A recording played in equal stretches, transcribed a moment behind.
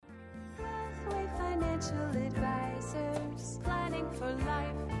financial advisors, planning for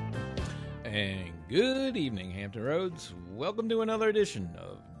life. And good evening, Hampton Roads. Welcome to another edition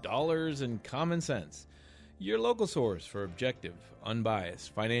of Dollars and Common Sense, your local source for objective,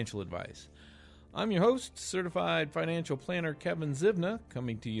 unbiased financial advice. I'm your host, certified financial planner Kevin Zivna,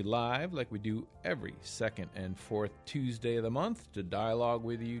 coming to you live like we do every second and fourth Tuesday of the month to dialogue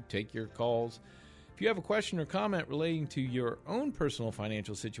with you, take your calls. If you have a question or comment relating to your own personal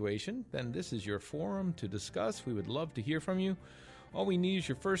financial situation, then this is your forum to discuss. We would love to hear from you. All we need is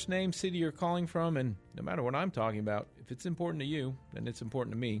your first name, city you're calling from, and no matter what I'm talking about, if it's important to you, then it's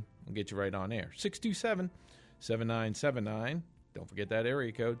important to me. We'll get you right on air. 627-7979. Don't forget that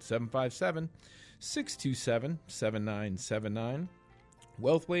area code, 757-627-7979.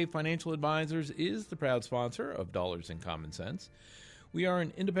 WealthWave Financial Advisors is the proud sponsor of Dollars and Common Sense. We are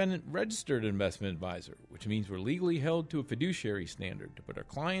an independent registered investment advisor, which means we're legally held to a fiduciary standard to put our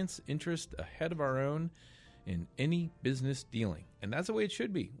clients' interest ahead of our own in any business dealing. And that's the way it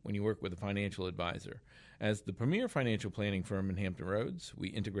should be when you work with a financial advisor. As the premier financial planning firm in Hampton Roads, we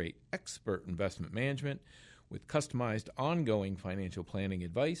integrate expert investment management with customized ongoing financial planning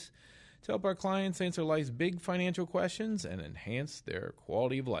advice to help our clients answer life's big financial questions and enhance their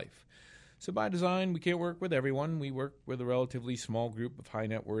quality of life. So by design, we can't work with everyone. We work with a relatively small group of high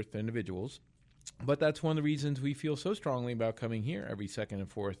net worth individuals. But that's one of the reasons we feel so strongly about coming here every second and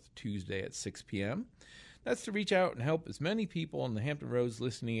fourth Tuesday at 6 p.m. That's to reach out and help as many people in the Hampton Roads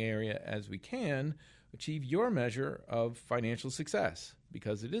listening area as we can achieve your measure of financial success.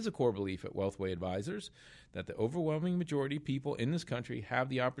 Because it is a core belief at WealthWay Advisors that the overwhelming majority of people in this country have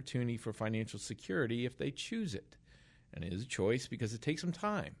the opportunity for financial security if they choose it. And it is a choice because it takes some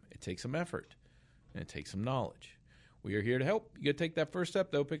time, it takes some effort, and it takes some knowledge. We are here to help. You got to take that first step,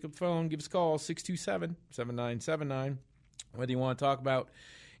 though. Pick up the phone, give us a call, 627-7979. Whether you want to talk about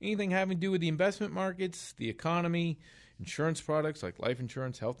anything having to do with the investment markets, the economy, insurance products like life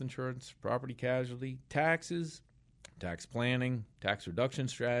insurance, health insurance, property casualty, taxes, tax planning, tax reduction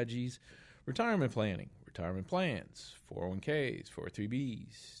strategies, retirement planning, retirement plans, 401ks,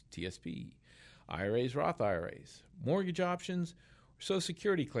 403bs, TSP, IRAs, Roth IRAs, mortgage options, Social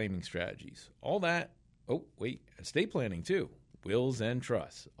Security claiming strategies, all that. Oh, wait, estate planning too, wills and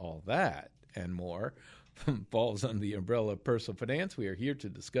trusts, all that and more falls under the umbrella of personal finance. We are here to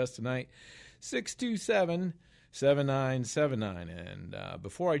discuss tonight, 627-7979. And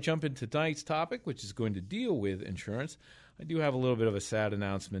before I jump into tonight's topic, which is going to deal with insurance, I do have a little bit of a sad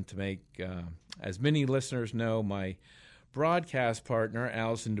announcement to make. As many listeners know, my broadcast partner,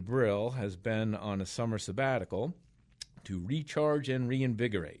 Allison DeBrill, has been on a summer sabbatical to recharge and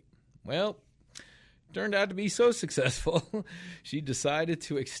reinvigorate. Well, turned out to be so successful, she decided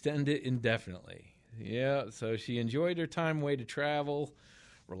to extend it indefinitely. Yeah, so she enjoyed her time away to travel,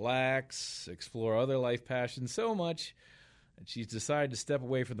 relax, explore other life passions so much, and she's decided to step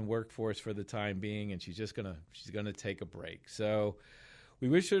away from the workforce for the time being, and she's gonna take a break. So we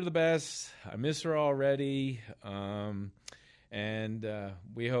wish her the best. I miss her already, and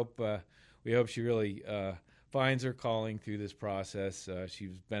we hope she really finds her calling through this process.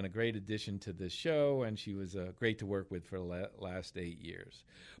 She's been a great addition to this show, and she was great to work with for the last 8 years.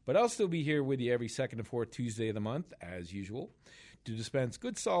 But I'll still be here with you every second and fourth Tuesday of the month, as usual, to dispense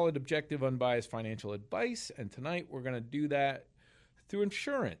good, solid, objective, unbiased financial advice. And tonight we're going to do that through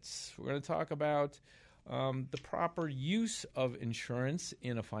insurance. We're going to talk about the proper use of insurance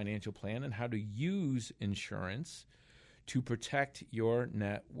in a financial plan and how to use insurance to protect your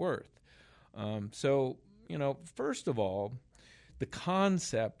net worth. First of all, the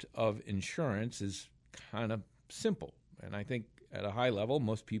concept of insurance is kind of simple. And I think at a high level,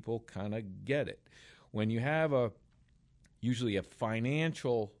 most people kind of get it. When you have usually a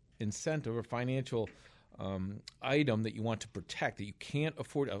financial incentive or financial item that you want to protect, that you can't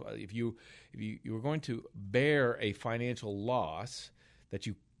afford, if you were going to bear a financial loss that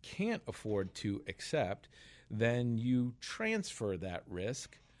you can't afford to accept, then you transfer that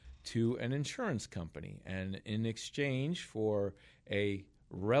risk to an insurance company. And in exchange for a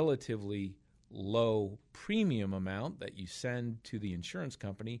relatively low premium amount that you send to the insurance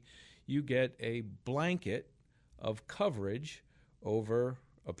company, you get a blanket of coverage over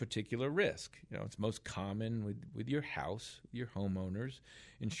a particular risk. It's most common with your house, your homeowner's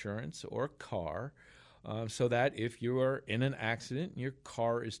insurance, or a car, so that if you are in an accident and your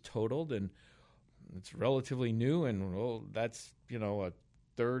car is totaled and it's relatively new and that's a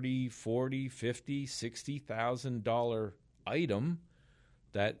 $30,000, $40,000, $50,000, $60,000 item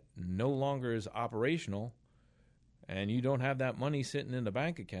that no longer is operational, and you don't have that money sitting in the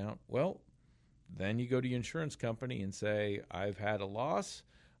bank account, well, then you go to your insurance company and say, I've had a loss,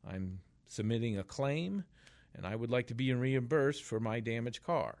 I'm submitting a claim, and I would like to be reimbursed for my damaged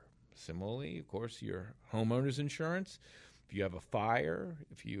car. Similarly, of course, your homeowner's insurance. If you have a fire,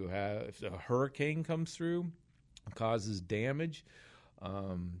 if a hurricane comes through, causes damage,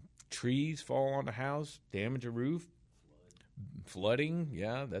 trees fall on the house, damage a roof, flooding,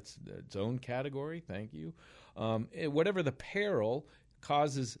 yeah, that's its own category. Thank you. Whatever the peril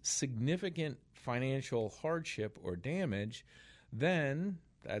causes significant financial hardship or damage, then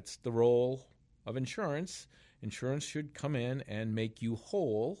that's the role of insurance. Insurance should come in and make you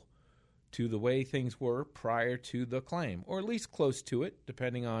whole to the way things were prior to the claim, or at least close to it,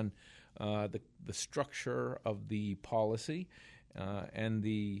 depending on the structure of the policy and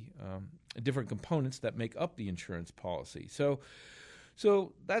the different components that make up the insurance policy. So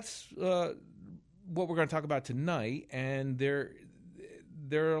that's what we're going to talk about tonight, and there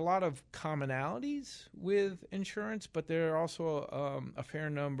are a lot of commonalities with insurance, but there are also a fair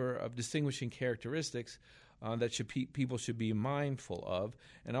number of distinguishing characteristics that people should be mindful of,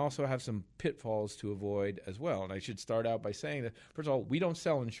 and also have some pitfalls to avoid as well. And I should start out by saying that, first of all, we don't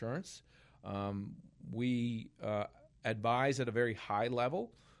sell insurance. We advise at a very high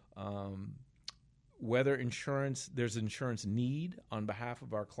level whether there's insurance need on behalf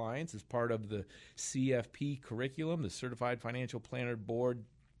of our clients as part of the CFP curriculum, the Certified Financial Planner Board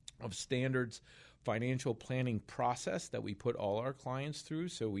of Standards financial planning process that we put all our clients through.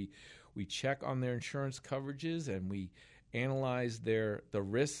 So we check on their insurance coverages, and we analyze the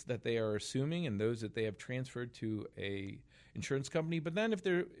risks that they are assuming and those that they have transferred to a insurance company. But then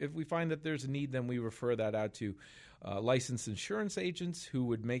if we find that there's a need, then we refer that out to licensed insurance agents who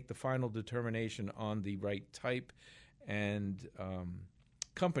would make the final determination on the right type and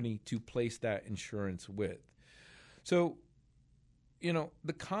company to place that insurance with. So,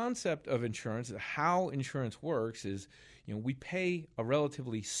 the concept of insurance, how insurance works is, we pay a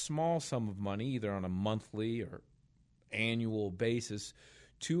relatively small sum of money, either on a monthly or annual basis,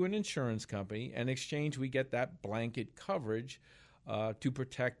 to an insurance company. In exchange, we get that blanket coverage to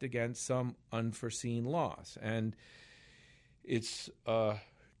protect against some unforeseen loss. And it's a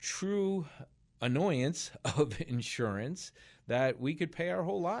true annoyance of insurance that we could pay our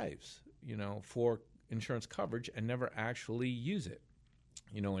whole lives, for insurance coverage and never actually use it.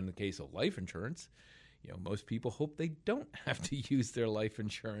 In the case of life insurance, most people hope they don't have to use their life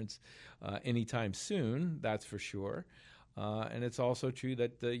insurance anytime soon, that's for sure. And it's also true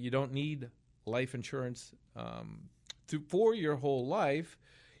that you don't need life insurance for your whole life,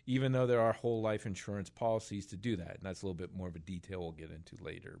 even though there are whole life insurance policies to do that. And that's a little bit more of a detail we'll get into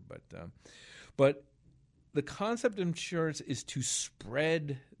later. But the concept of insurance is to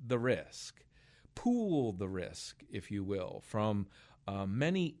spread the risk, pool the risk, if you will, from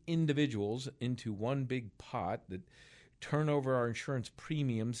many individuals into one big pot that turn over our insurance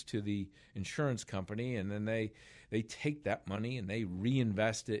premiums to the insurance company, and then they take that money and they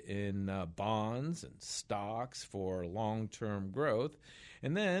reinvest it in bonds and stocks for long-term growth.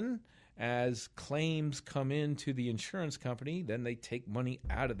 And then as claims come into the insurance company, then they take money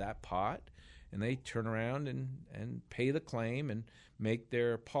out of that pot and they turn around and pay the claim and make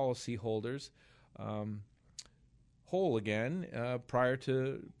their policyholders whole again prior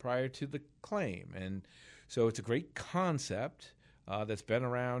to the claim. And so it's a great concept that's been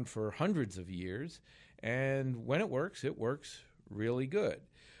around for hundreds of years, and when it works really good.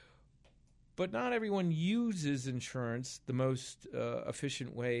 But not everyone uses insurance the most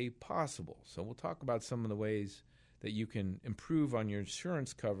efficient way possible. So we'll talk about some of the ways that you can improve on your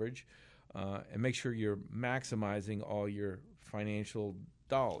insurance coverage and make sure you're maximizing all your financial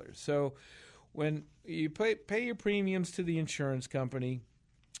dollars. So when you pay your premiums to the insurance company,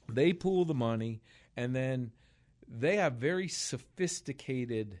 they pool the money, and then they have very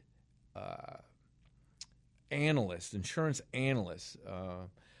sophisticated insurance analysts,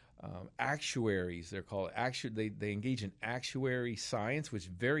 actuaries, they're called. They engage in actuary science, which is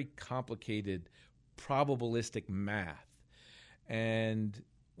very complicated probabilistic math. And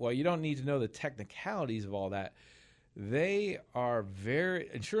while you don't need to know the technicalities of all that,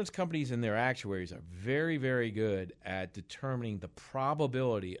 insurance companies and their actuaries are very, very good at determining the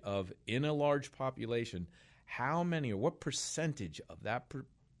probability of, in a large population, how many or what percentage of that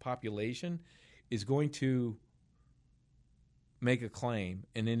population is going to make a claim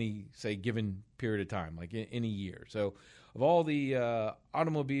in any, say, given period of time, like in a year. So of all the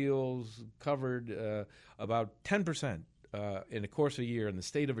automobiles covered, about 10% in the course of a year in the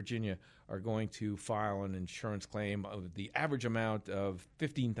state of Virginia are going to file an insurance claim of the average amount of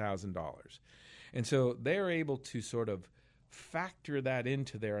 $15,000. And so they're able to sort of factor that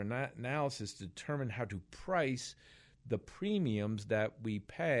into their analysis to determine how to price the premiums that we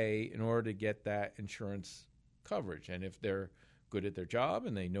pay in order to get that insurance coverage. And if they're good at their job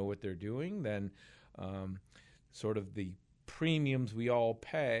and they know what they're doing, then sort of the premiums we all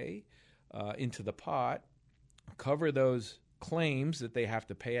pay into the pot cover those claims that they have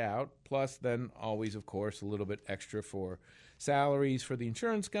to pay out, plus then always, of course, a little bit extra for salaries for the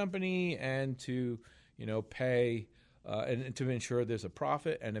insurance company and to, pay and to ensure there's a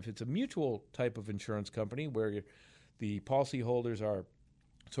profit. And if it's a mutual type of insurance company where the policyholders are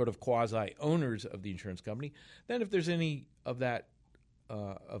sort of quasi-owners of the insurance company, then if there's any of that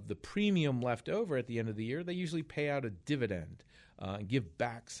of the premium left over at the end of the year, they usually pay out a dividend and give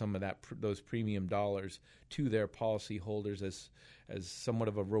back some of those premium dollars to their policyholders as somewhat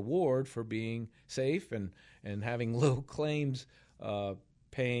of a reward for being safe and having low claims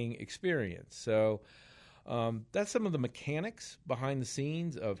paying experience. So that's some of the mechanics behind the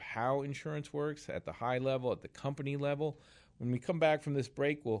scenes of how insurance works at the high level, at the company level. When we come back from this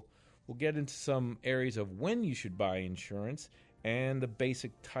break, we'll get into some areas of when you should buy insurance and the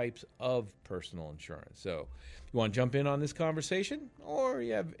basic types of personal insurance. So if you want to jump in on this conversation or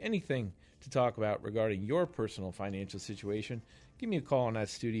you have anything to talk about regarding your personal financial situation, give me a call on that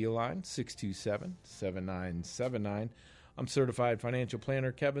studio line, 627-7979. I'm certified financial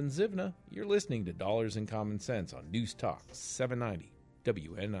planner Kevin Zivna. You're listening to Dollars and Common Sense on News Talk 790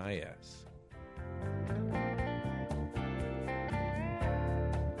 WNIS.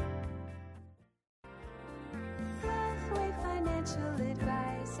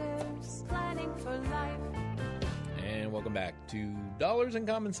 Advisors, planning for life. And welcome back to Dollars and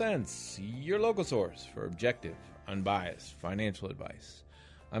Common Sense, your local source for objective, unbiased financial advice.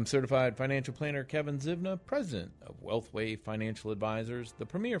 I'm certified financial planner Kevin Zivna, president of Wealthway Financial Advisors, the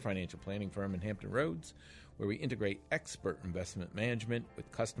premier financial planning firm in Hampton Roads, where we integrate expert investment management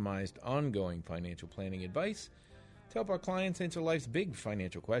with customized ongoing financial planning advice to help our clients answer life's big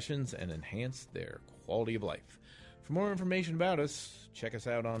financial questions and enhance their quality of life. For more information about us, check us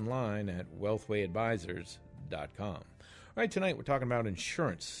out online at wealthwayadvisors.com. All right, tonight we're talking about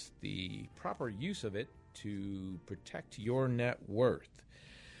insurance, the proper use of it to protect your net worth.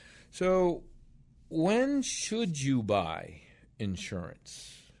 So, when should you buy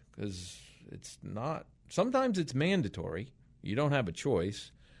insurance? Because sometimes it's mandatory. You don't have a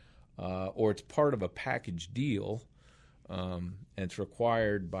choice, or it's part of a package deal. And it's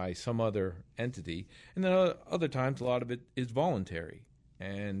required by some other entity. And then other times, a lot of it is voluntary.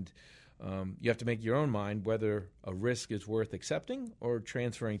 And you have to make your own mind whether a risk is worth accepting or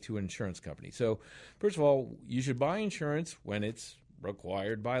transferring to an insurance company. So, first of all, you should buy insurance when it's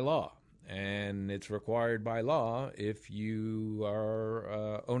required by law. And it's required by law if you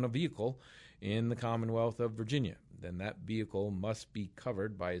own a vehicle in the Commonwealth of Virginia. Then that vehicle must be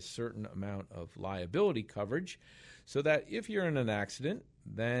covered by a certain amount of liability coverage, so that if you're in an accident,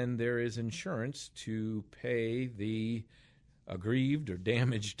 then there is insurance to pay the aggrieved or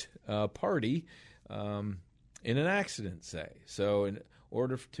damaged party in an accident, say. So in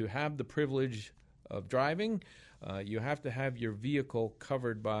order to have the privilege of driving, you have to have your vehicle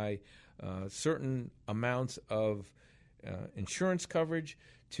covered by certain amounts of insurance coverage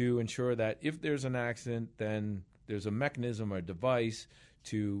to ensure that if there's an accident, then there's a mechanism or device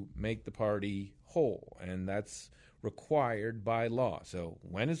to make the party whole, and that's required by law. So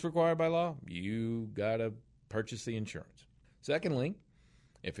when it's required by law, you got to purchase the insurance. Secondly,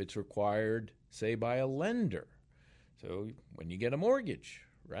 if it's required, say, by a lender. So when you get a mortgage,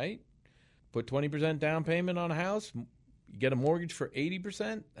 right? Put 20% down payment on a house, you get a mortgage for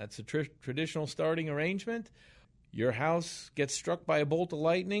 80%. That's a traditional starting arrangement. Your house gets struck by a bolt of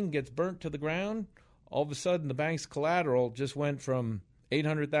lightning, gets burnt to the ground. All of a sudden, the bank's collateral just went from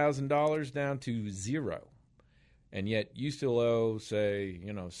 $800,000 down to zero. And yet you still owe, say,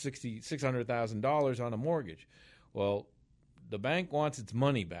 $600,000 on a mortgage. Well, the bank wants its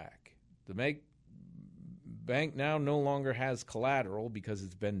money back. The bank now no longer has collateral because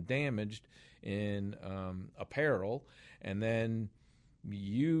it's been damaged in a peril. And then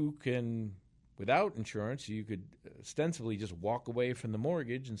you can, without insurance, you could ostensibly just walk away from the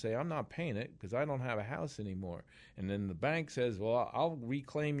mortgage and say, I'm not paying it because I don't have a house anymore. And then the bank says, well, I'll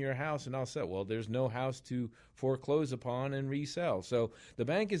reclaim your house and I'll sell. Well, there's no house to foreclose upon and resell. So the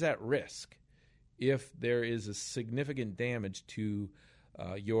bank is at risk if there is a significant damage to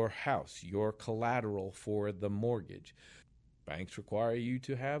your house, your collateral for the mortgage. Banks require you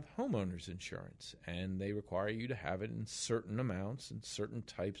to have homeowners insurance, and they require you to have it in certain amounts and certain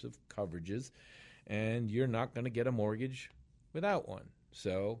types of coverages, and you're not going to get a mortgage without one.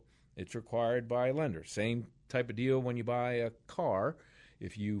 So it's required by a lender. Same type of deal when you buy a car.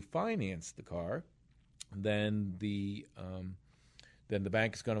 If you finance the car, then the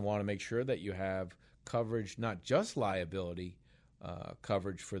bank is going to want to make sure that you have coverage, not just liability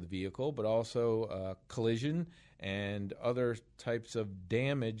coverage for the vehicle, but also collision and other types of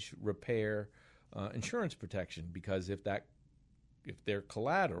damage repair insurance protection. Because if their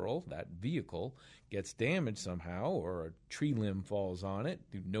collateral, that vehicle, gets damaged somehow, or a tree limb falls on it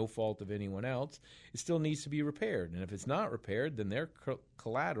through no fault of anyone else, it still needs to be repaired. And if it's not repaired, then their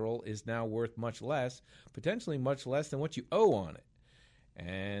collateral is now worth much less, potentially much less than what you owe on it.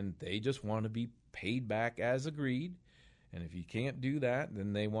 And they just want to be paid back as agreed. And if you can't do that,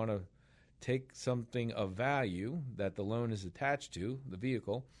 then they want to take something of value that the loan is attached to, the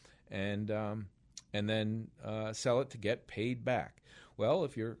vehicle, and then sell it to get paid back. Well,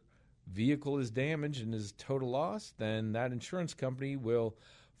 if your vehicle is damaged and is total loss, then that insurance company will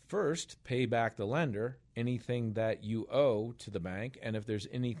first pay back the lender anything that you owe to the bank, and if there's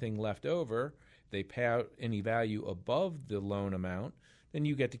anything left over, they pay out any value above the loan amount, then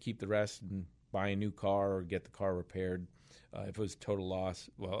you get to keep the rest and buy a new car or get the car repaired. If it was total loss,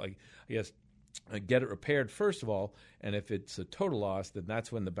 well, I guess get it repaired first of all, and if it's a total loss, then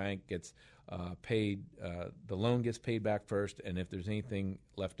that's when the bank gets paid. The loan gets paid back first, and if there's anything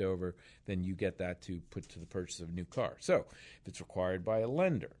left over, then you get that to put to the purchase of a new car. So if it's required by a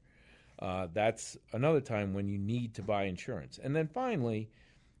lender, that's another time when you need to buy insurance. And then finally,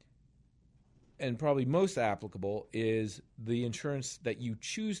 and probably most applicable, is the insurance that you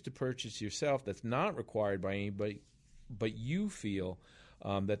choose to purchase yourself that's not required by anybody, but you feel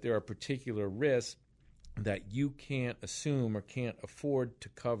that there are particular risks that you can't assume or can't afford to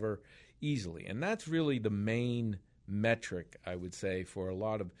cover easily. And that's really the main metric, I would say, for a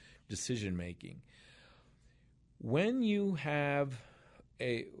lot of decision making. When you are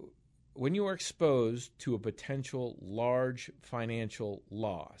exposed to a potential large financial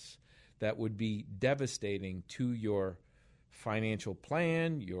loss that would be devastating to your financial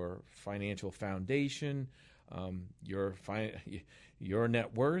plan, your financial foundation, your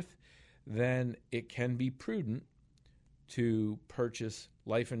net worth, then it can be prudent to purchase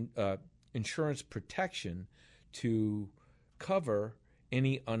life insurance protection to cover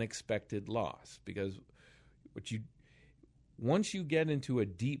any unexpected loss. Because once you get into a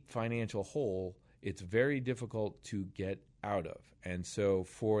deep financial hole, it's very difficult to get out of. And so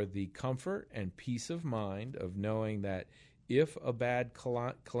for the comfort and peace of mind of knowing that if a bad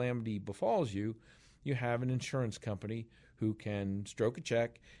calamity befalls you, you have an insurance company who can stroke a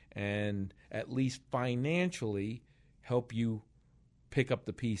check and at least financially help you pick up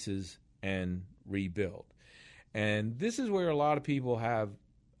the pieces and rebuild. And this is where a lot of people have,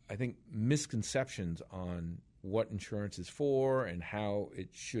 I think, misconceptions on what insurance is for and how it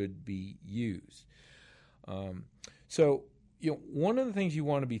should be used. So, one of the things you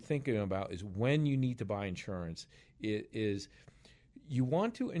want to be thinking about is when you need to buy insurance is you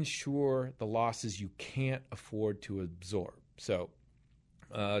want to insure the losses you can't afford to absorb. So,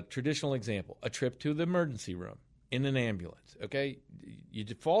 traditional example, a trip to the emergency room in an ambulance, okay? You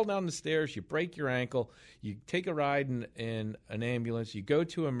fall down the stairs, you break your ankle, you take a ride in an ambulance, you go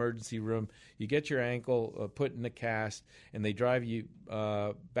to an emergency room, you get your ankle put in a cast, and they drive you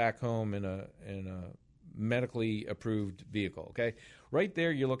back home in a medically approved vehicle, okay? Right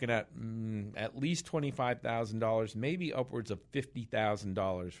there, you're looking at least $25,000, maybe upwards of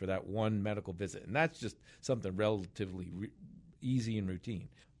 $50,000 for that one medical visit. And that's just something relatively easy and routine.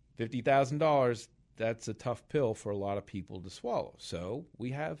 $50,000, that's a tough pill for a lot of people to swallow. So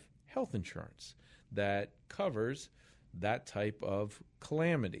we have health insurance that covers that type of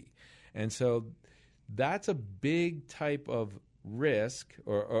calamity. And so that's a big type of risk,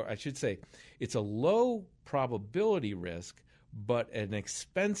 or I should say, it's a low probability risk, but an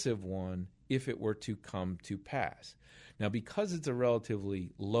expensive one if it were to come to pass. Now, because it's a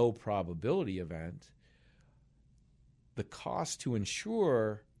relatively low probability event, the cost to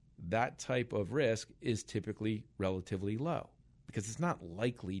insure that type of risk is typically relatively low because it's not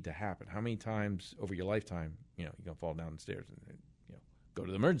likely to happen. How many times over your lifetime, you're going to fall down the stairs and go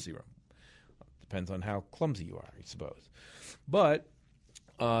to the emergency room? Depends on how clumsy you are, I suppose. But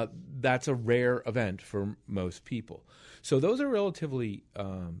that's a rare event for most people. So those are relatively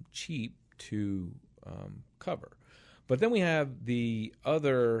cheap to cover. But then we have the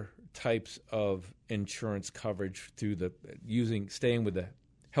other types of insurance coverage through staying with the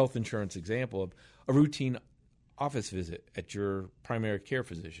health insurance example of a routine office visit at your primary care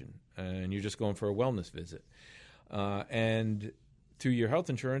physician, and you're just going for a wellness visit. And through your health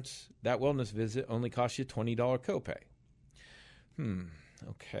insurance, that wellness visit only costs you $20 copay.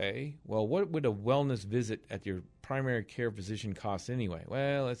 Okay. Well, what would a wellness visit at your primary care physician cost anyway?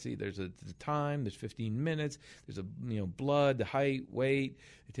 Well, let's see. There's a time. There's 15 minutes. There's blood, the height, weight.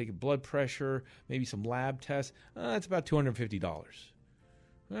 They take a blood pressure, maybe some lab tests. That's about $250.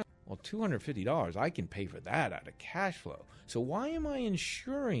 Well, $250. I can pay for that out of cash flow. So why am I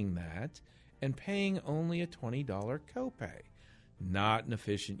insuring that and paying only a $20 copay? Not an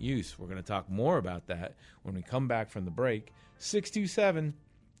efficient use. We're going to talk more about that when we come back from the break.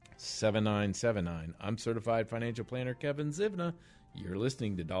 627-7979. I'm Certified Financial Planner Kevin Zivna. You're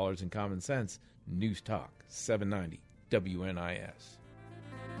listening to Dollars and Common Sense News Talk 790 WNIS.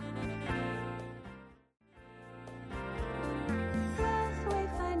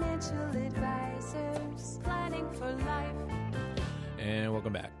 Wealthway Financial Advisors, planning for life. And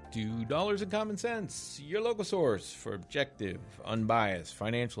welcome back to Dollars and Common Sense, your local source for objective, unbiased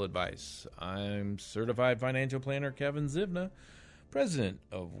financial advice. I'm Certified Financial Planner Kevin Zivna, president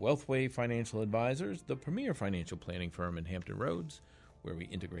of Wealthway Financial Advisors, the premier financial planning firm in Hampton Roads, where we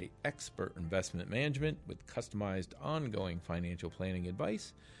integrate expert investment management with customized ongoing financial planning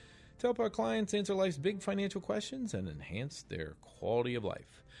advice to help our clients answer life's big financial questions and enhance their quality of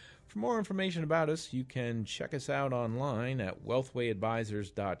life. For more information about us, you can check us out online at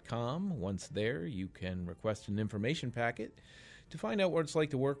wealthwayadvisors.com. Once there, you can request an information packet to find out what it's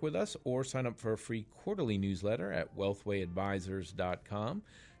like to work with us or sign up for a free quarterly newsletter at wealthwayadvisors.com.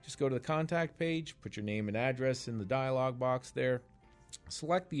 Just go to the contact page, put your name and address in the dialog box there,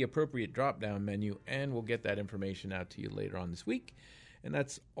 select the appropriate drop-down menu, and we'll get that information out to you later on this week. And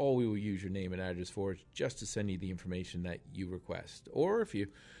that's all we will use your name and address for, just to send you the information that you request. Or if you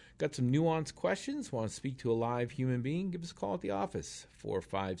got some nuanced questions, want to speak to a live human being, give us a call at the office,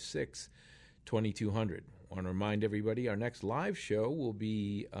 456-2200. Want to remind everybody our next live show will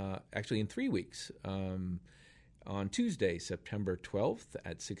be actually in 3 weeks, on Tuesday, September 12th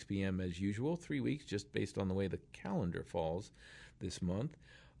at 6 p.m. as usual. 3 weeks, just based on the way the calendar falls this month.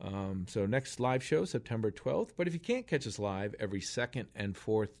 So next live show, September 12th. But if you can't catch us live, every second and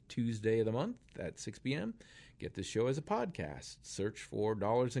fourth Tuesday of the month at 6 p.m., get this show as a podcast. Search for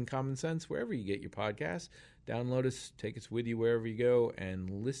Dollars and Common Sense wherever you get your podcasts. Download us, take us with you wherever you go, and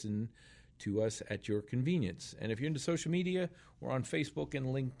listen to us at your convenience. And if you're into social media, we're on Facebook and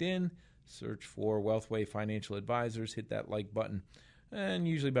LinkedIn. Search for Wealthway Financial Advisors. Hit that like button. And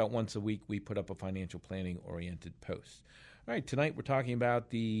usually about once a week, we put up a financial planning-oriented post. All right, tonight we're talking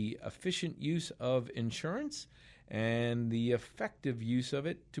about the efficient use of insurance and the effective use of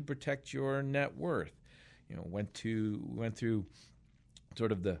it to protect your net worth. Went through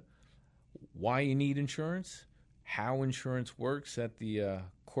sort of the why you need insurance, how insurance works at the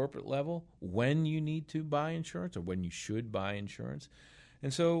corporate level, when you need to buy insurance or when you should buy insurance.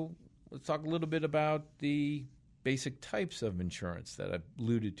 And so let's talk a little bit about the basic types of insurance that I've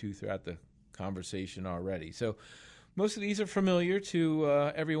alluded to throughout the conversation already. So most of these are familiar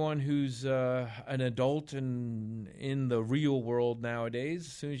to everyone who's an adult and in the real world nowadays.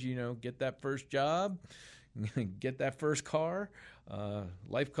 As soon as you get that first job, get that first car,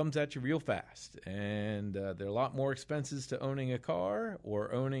 life comes at you real fast. And there are a lot more expenses to owning a car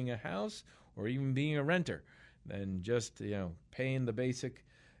or owning a house or even being a renter than just paying the basic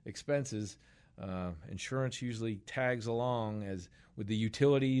expenses. Insurance usually tags along as with the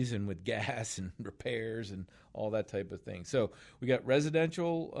utilities and with gas and repairs and all that type of thing. So we got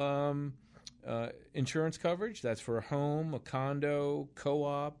residential insurance coverage. That's for a home, a condo,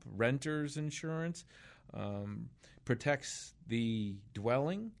 co-op, renters insurance. Protects the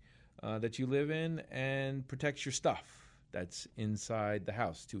dwelling that you live in and protects your stuff that's inside the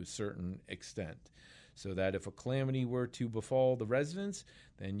house to a certain extent. So that if a calamity were to befall the residents,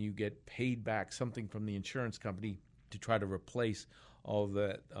 then you get paid back something from the insurance company to try to replace all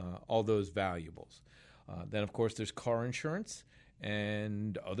those valuables. Then, of course, there's car insurance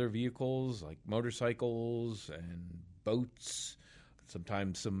and other vehicles like motorcycles and boats.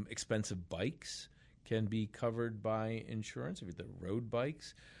 Sometimes some expensive bikes can be covered by insurance, if they're road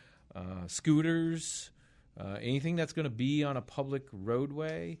bikes, scooters, anything that's going to be on a public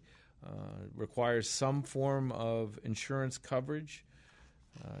roadway. Requires some form of insurance coverage,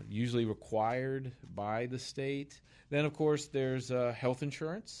 usually required by the state. Then, of course, there's health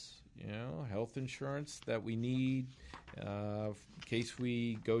insurance, health insurance that we need in case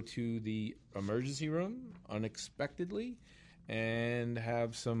we go to the emergency room unexpectedly and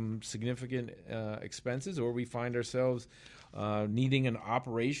have some significant expenses, or we find ourselves needing an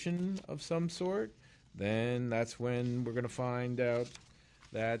operation of some sort. Then that's when we're going to find out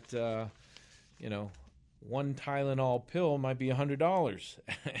that, one Tylenol pill might be $100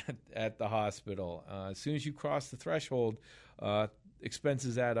 at the hospital. As soon as you cross the threshold,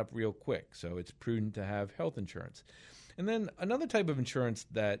 expenses add up real quick. So it's prudent to have health insurance. And then another type of insurance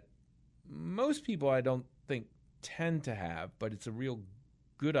that most people, I don't think, tend to have, but it's a real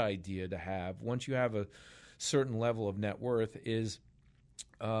good idea to have once you have a certain level of net worth, is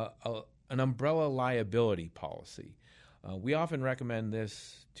an umbrella liability policy. We often recommend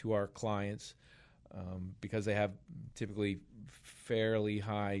this to our clients because they have typically fairly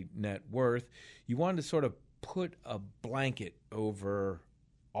high net worth. You want to sort of put a blanket over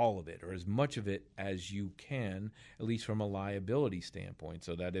all of it, or as much of it as you can, at least from a liability standpoint,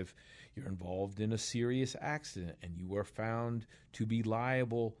 so that if you're involved in a serious accident and you are found to be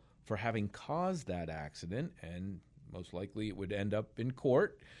liable for having caused that accident, and most likely it would end up in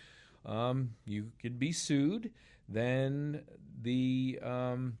court, you could be sued, then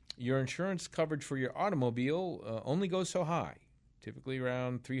your insurance coverage for your automobile only goes so high, typically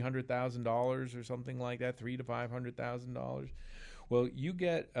around $300,000 or something like that, $300,000 to $500,000. Well, you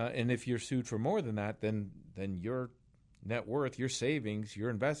get, and if you're sued for more than that, then your net worth, your savings, your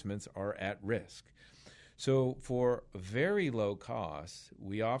investments are at risk. So for very low costs,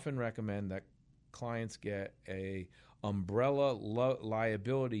 we often recommend that clients get a umbrella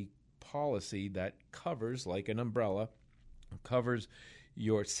liability policy that covers, like an umbrella,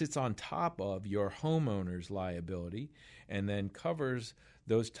 sits on top of your homeowner's liability, and then covers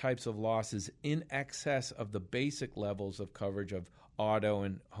those types of losses in excess of the basic levels of coverage of auto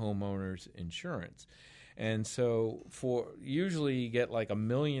and homeowners insurance. And so usually you get like $1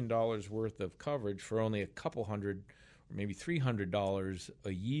 million worth of coverage for only a couple hundred or maybe $300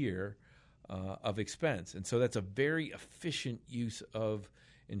 a year of expense. And so that's a very efficient use of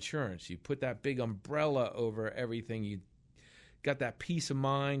insurance. You put that big umbrella over everything, you got that peace of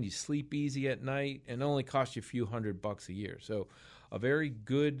mind, you sleep easy at night, and it only costs you a few $100 a year. So a very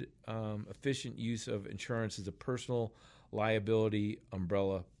good, efficient use of insurance is a personal liability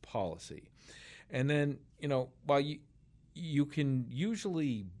umbrella policy. And then, while you can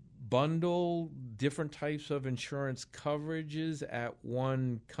usually bundle different types of insurance coverages at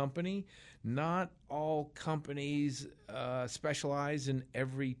one company, not all companies specialize in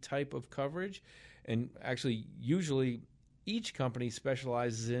every type of coverage. And actually, usually each company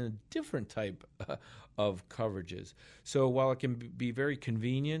specializes in a different type of coverages. So while it can be very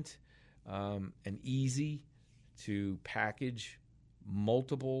convenient and easy to package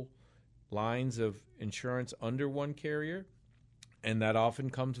multiple lines of insurance under one carrier, and that often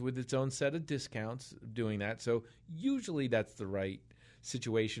comes with its own set of discounts doing that. So usually that's the right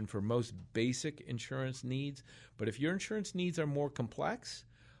situation for most basic insurance needs. But if your insurance needs are more complex,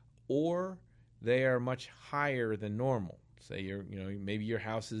 or they are much higher than normal, say maybe your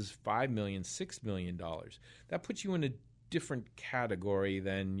house is $5 million, $6 million, that puts you in a different category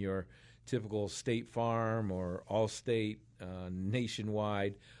than your typical State Farm or Allstate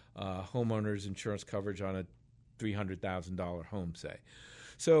nationwide homeowners insurance coverage on a $300,000 home, say.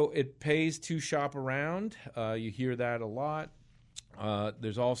 So it pays to shop around. You hear that a lot.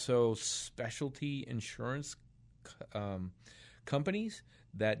 There's also specialty insurance companies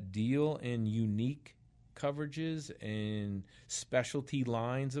that deal in unique coverages and specialty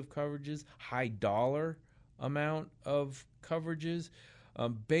lines of coverages, high dollar amount of coverages.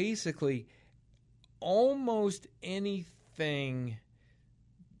 Basically, almost anything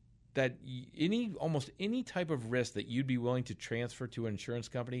almost any type of risk that you'd be willing to transfer to an insurance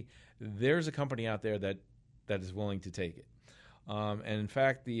company, there's a company out there that is willing to take it. And in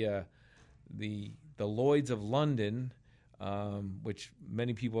fact, the Lloyd's of London, which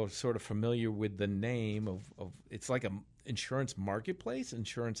many people are sort of familiar with the name of it's like an insurance marketplace,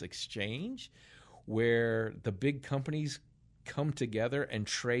 insurance exchange, where the big companies come together and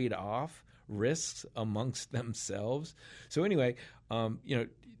trade off risks amongst themselves. So anyway,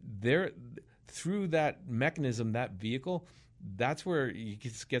 through that mechanism, that vehicle, that's where you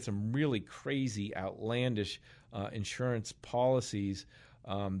get some really crazy, outlandish insurance policies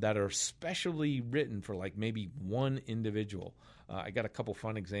that are specially written for like maybe one individual. I got a couple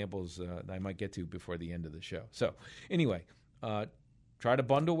fun examples that I might get to before the end of the show. So anyway, try to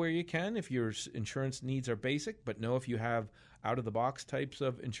bundle where you can if your insurance needs are basic, but know if you have out-of-the-box types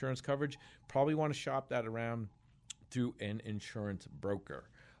of insurance coverage, probably want to shop that around through an insurance broker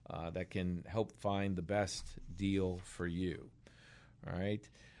that can help find the best deal for you. All right,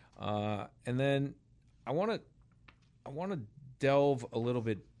 and then I want to delve a little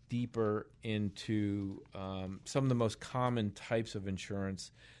bit deeper into some of the most common types of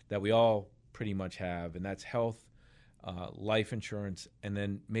insurance that we all pretty much have, and that's health, life insurance, and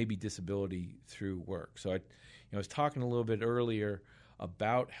then maybe disability through work. So I was talking a little bit earlier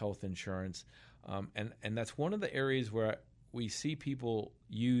about health insurance, and that's one of the areas where we see people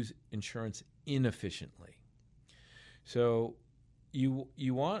use insurance inefficiently. So you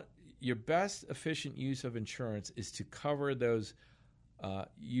want your best efficient use of insurance is to cover those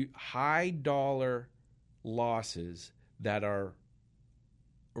high dollar losses that are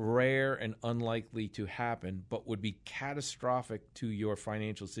rare and unlikely to happen, but would be catastrophic to your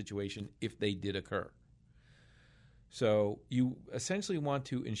financial situation if they did occur. So you essentially want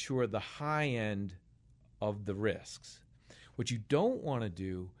to insure the high end of the risks. What you don't want to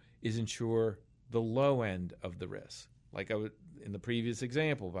do is insure the low end of the risk. Like in the previous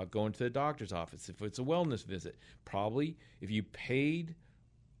example about going to the doctor's office, if it's a wellness visit, probably if you paid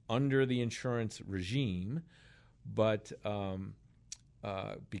under the insurance regime, but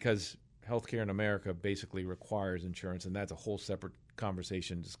because healthcare in America basically requires insurance, and that's a whole separate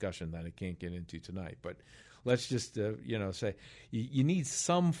conversation discussion that I can't get into tonight. But let's just say you need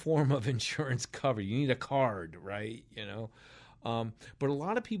some form of insurance cover. You need a card, right? But a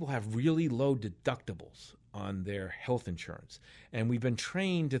lot of people have really low deductibles on their health insurance, and we've been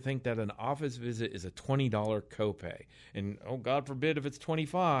trained to think that an office visit is a $20 copay, and oh, God forbid if it's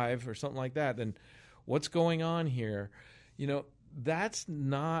 $25 or something like that, then what's going on here? That's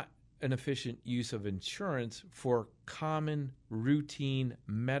not an efficient use of insurance for common routine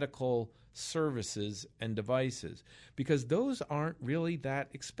medical services and devices, because those aren't really that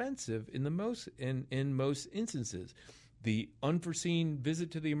expensive in most instances. The unforeseen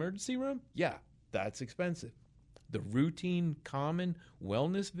visit to the emergency room, yeah, that's expensive. The routine common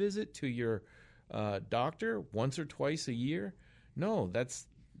wellness visit to your doctor once or twice a year, no, that's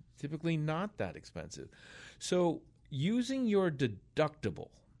typically not that expensive. So using your deductible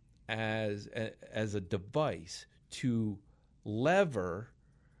as a device to lever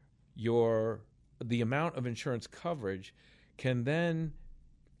the amount of insurance coverage can then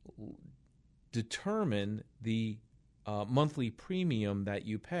determine the monthly premium that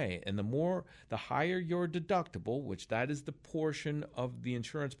you pay. And the higher your deductible, which that is the portion of the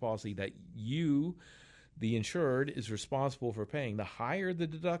insurance policy that you, the insured, is responsible for paying, the higher the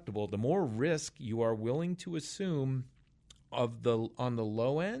deductible, the more risk you are willing to assume on the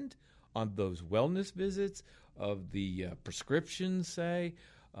low end, on those wellness visits, of the prescriptions, say,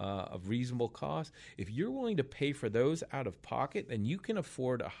 of reasonable cost. If you're willing to pay for those out of pocket, then you can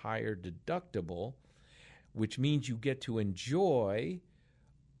afford a higher deductible, which means you get to enjoy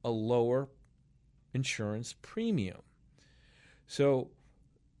a lower insurance premium. So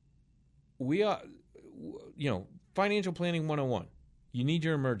we are, financial planning 101. You need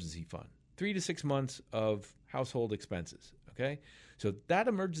your emergency fund, 3 to 6 months of household expenses, okay? So that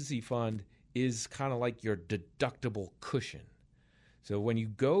emergency fund is kind of like your deductible cushion. So when you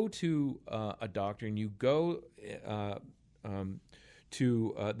go to a doctor and you go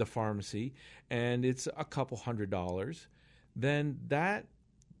to the pharmacy and it's a couple $100, then that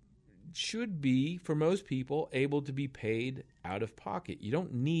should be, for most people, able to be paid out of pocket. You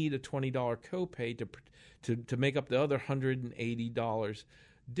don't need a $20 copay to make up the other $180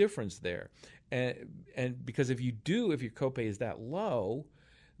 difference there. And because if your copay is that low,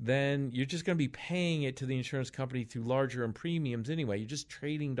 then you're just going to be paying it to the insurance company through larger premiums anyway. You're just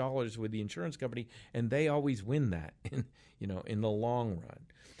trading dollars with the insurance company, and they always win that in the long run.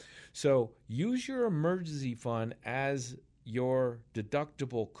 So use your emergency fund as your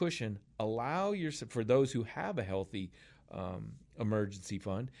deductible cushion. For those who have a healthy emergency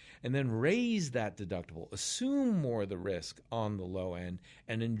fund, and then raise that deductible. Assume more of the risk on the low end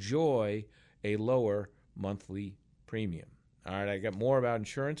and enjoy a lower monthly premium. All right, I got more about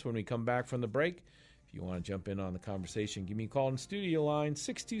insurance when we come back from the break. If you want to jump in on the conversation, give me a call on studio line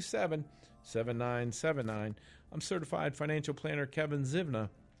 627-7979. I'm certified financial planner Kevin Zivna.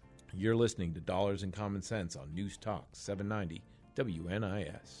 You're listening to Dollars and Common Sense on News Talk 790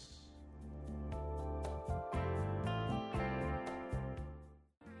 WNIS.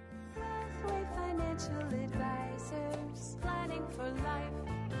 Wealthway Financial Advisors, planning for life.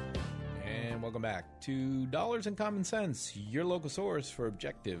 And welcome back to Dollars and Common Sense, your local source for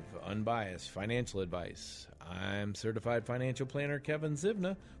objective, unbiased financial advice. I'm certified financial planner Kevin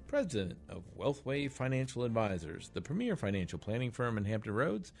Zivna, president of Wealthway Financial Advisors, the premier financial planning firm in Hampton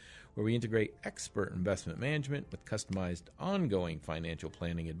Roads, where we integrate expert investment management with customized ongoing financial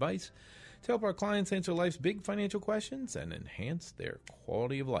planning advice to help our clients answer life's big financial questions and enhance their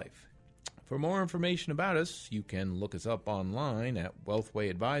quality of life. For more information about us, you can look us up online at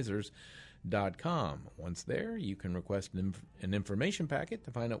wealthwayadvisors.com. Once there, you can request an information packet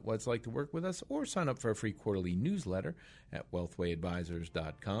to find out what it's like to work with us, or sign up for a free quarterly newsletter at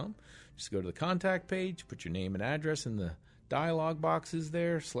wealthwayadvisors.com. Just go to the contact page, put your name and address in the dialog boxes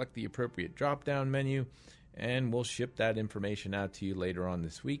there, select the appropriate drop-down menu, and we'll ship that information out to you later on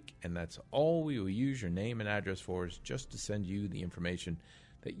this week. And that's all we will use your name and address for, is just to send you the information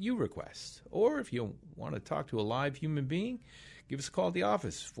that you request. Or if you want to talk to a live human being, give us a call at the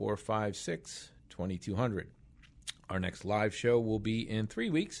office, 456-2200. Our next live show will be in 3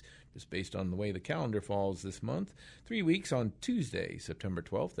 weeks, just based on the way the calendar falls this month. 3 weeks on Tuesday, September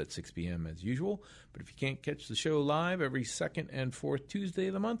 12th at 6 p.m. as usual. But if you can't catch the show live every second and fourth Tuesday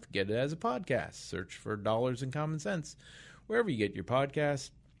of the month, get it as a podcast. Search for Dollars and Common Sense wherever you get your podcasts.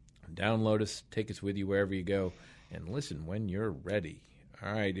 Download us, take us with you wherever you go, and listen when you're ready.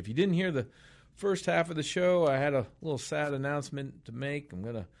 All right, if you didn't hear the first half of the show, I had a little sad announcement to make. I'm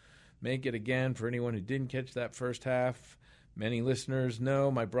going to make it again for anyone who didn't catch that first half. Many listeners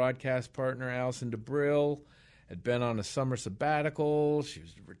know my broadcast partner, Allison DeBrill, had been on a summer sabbatical. She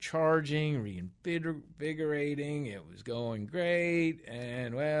was recharging, reinvigorating. It was going great.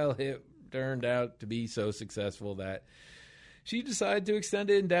 And, well, it turned out to be so successful that she decided to extend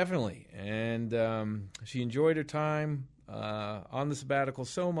it indefinitely. And she enjoyed her time on the sabbatical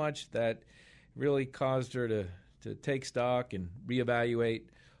so much that it really caused her to take stock and reevaluate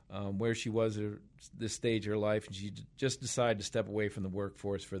where she was at this stage of her life, and she just decided to step away from the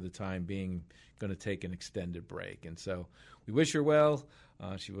workforce for the time being, going to take an extended break. And so we wish her well.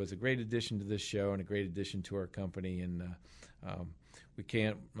 She was a great addition to this show and a great addition to our company, and we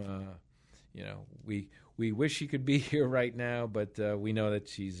can't, we wish she could be here right now, but we know that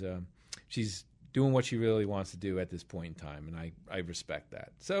she's doing what she really wants to do at this point in time, and I respect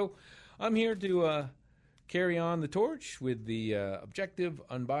that. So I'm here to carry on the torch with the objective,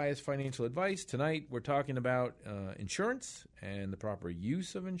 unbiased financial advice. Tonight, we're talking about insurance and the proper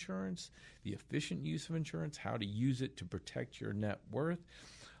use of insurance, the efficient use of insurance, how to use it to protect your net worth.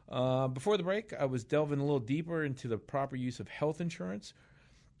 Before the break, I was delving a little deeper into the proper use of health insurance.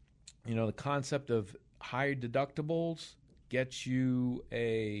 You know, the concept of higher deductibles gets you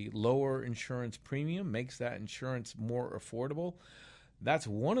a lower insurance premium, makes that insurance more affordable. That's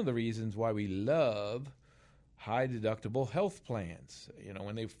one of the reasons why we love high deductible health plans. You know,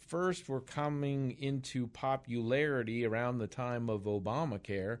 when they first were coming into popularity around the time of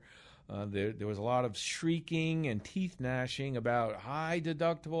Obamacare, there was a lot of shrieking and teeth gnashing about high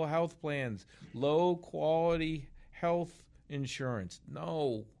deductible health plans, low quality health insurance.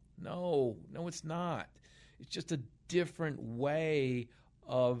 No, it's not. It's just a different way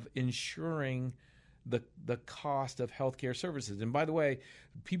of insuring the cost of healthcare services. And by the way,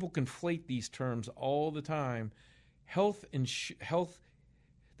 people conflate these terms all the time.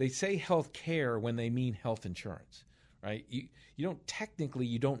 They say health care when they mean health insurance, right? You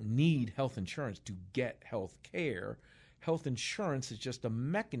don't need health insurance to get health care. Health insurance is just a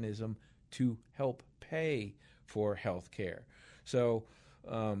mechanism to help pay for health care. So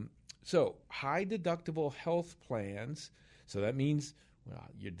high deductible health plans, so that means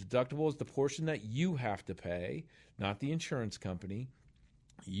your deductible is the portion that you have to pay, not the insurance company.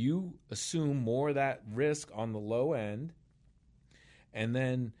 You assume more of that risk on the low end, and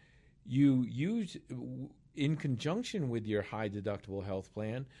then you use, in conjunction with your high deductible health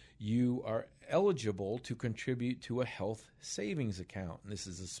plan, you are eligible to contribute to a health savings account. And this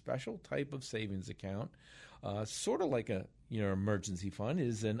is a special type of savings account, sort of like a emergency fund. It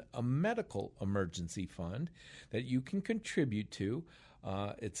is a medical emergency fund that you can contribute to.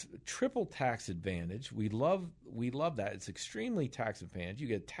 It's triple tax advantage. We love that. It's extremely tax advantage. You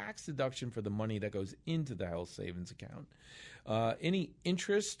get tax deduction for the money that goes into the health savings account. Any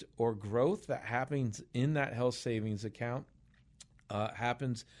interest or growth that happens in that health savings account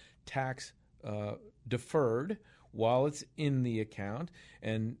happens tax deferred while it's in the account.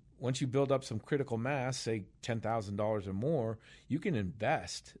 And once you build up some critical mass, say $10,000 or more, you can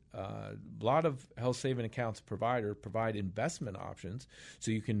invest. A lot of health saving accounts provide investment options,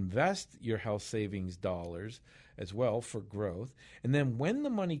 so you can invest your health savings dollars as well for growth. And then when the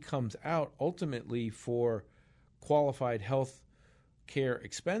money comes out, ultimately for qualified health care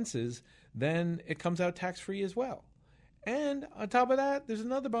expenses, then it comes out tax-free as well. And on top of that, there's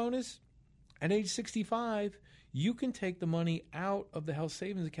another bonus. At age 65, you can take the money out of the health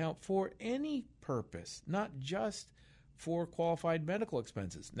savings account for any purpose, not just for qualified medical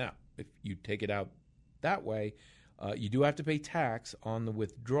expenses. Now, if you take it out that way, you do have to pay tax on the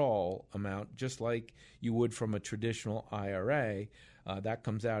withdrawal amount, just like you would from a traditional IRA. That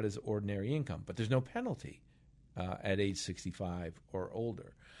comes out as ordinary income, but there's no penalty at age 65 or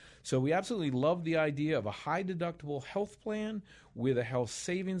older. So we absolutely love the idea of a high deductible health plan with a health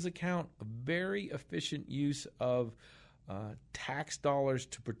savings account, a very efficient use of tax dollars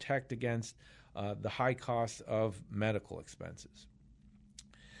to protect against the high cost of medical expenses.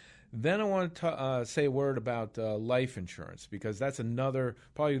 Then I want to say a word about life insurance, because that's another,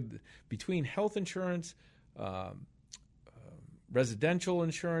 probably between health insurance, residential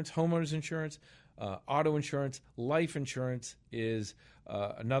insurance, homeowners insurance, auto insurance, life insurance is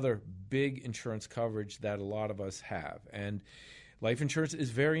another big insurance coverage that a lot of us have. And life insurance is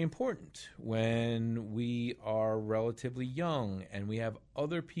very important when we are relatively young and we have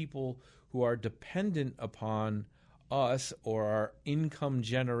other people who are dependent upon us or our income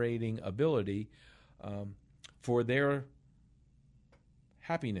generating ability for their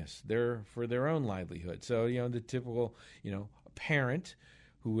happiness, for their own livelihood. So, the typical, parent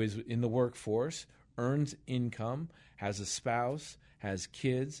who is in the workforce, earns income, has a spouse, has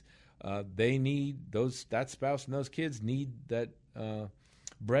kids. They need that spouse and those kids need that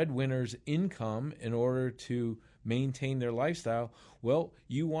breadwinner's income in order to maintain their lifestyle. Well,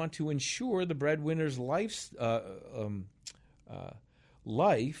 you want to ensure the breadwinner's life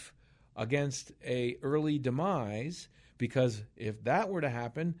against a early demise, because if that were to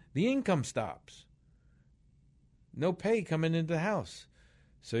happen, the income stops. No pay coming into the house.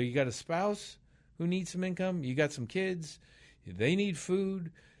 So you got a spouse who needs some income. You got some kids. They need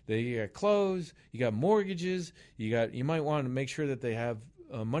food. They got clothes. You got mortgages. You might want to make sure that they have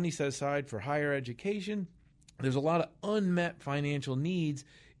money set aside for higher education. There's a lot of unmet financial needs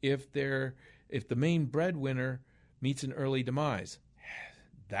if the main breadwinner meets an early demise.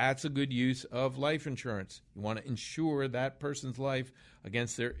 That's a good use of life insurance. You want to insure that person's life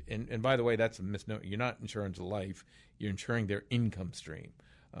against their, and by the way, that's a misnomer. You're not insuring the life. You're insuring their income stream,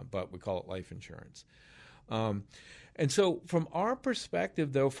 but we call it life insurance. And so from our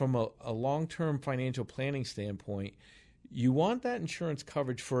perspective, though, from a long-term financial planning standpoint, you want that insurance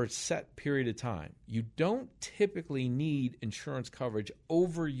coverage for a set period of time. You don't typically need insurance coverage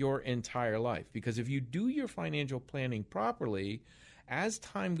over your entire life, because if you do your financial planning properly, as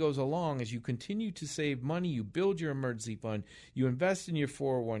time goes along, as you continue to save money, you build your emergency fund, you invest in your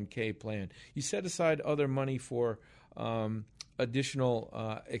 401k plan, you set aside other money for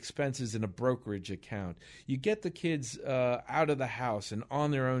additional expenses in a brokerage account. You get the kids out of the house and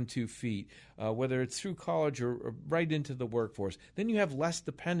on their own 2 feet, whether it's through college or right into the workforce. Then you have less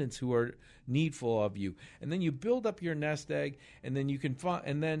dependents who are needful of you, and then you build up your nest egg, and then you can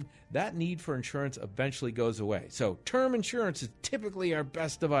and then that need for insurance eventually goes away. So term insurance is typically our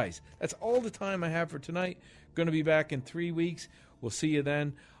best device. That's all the time I have for tonight. Going to be back in 3 weeks. We'll see you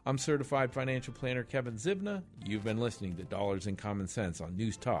then. I'm certified financial planner Kevin Zivna. You've been listening to Dollars and Common Sense on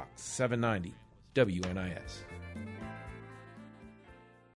News Talk 790 WNIS.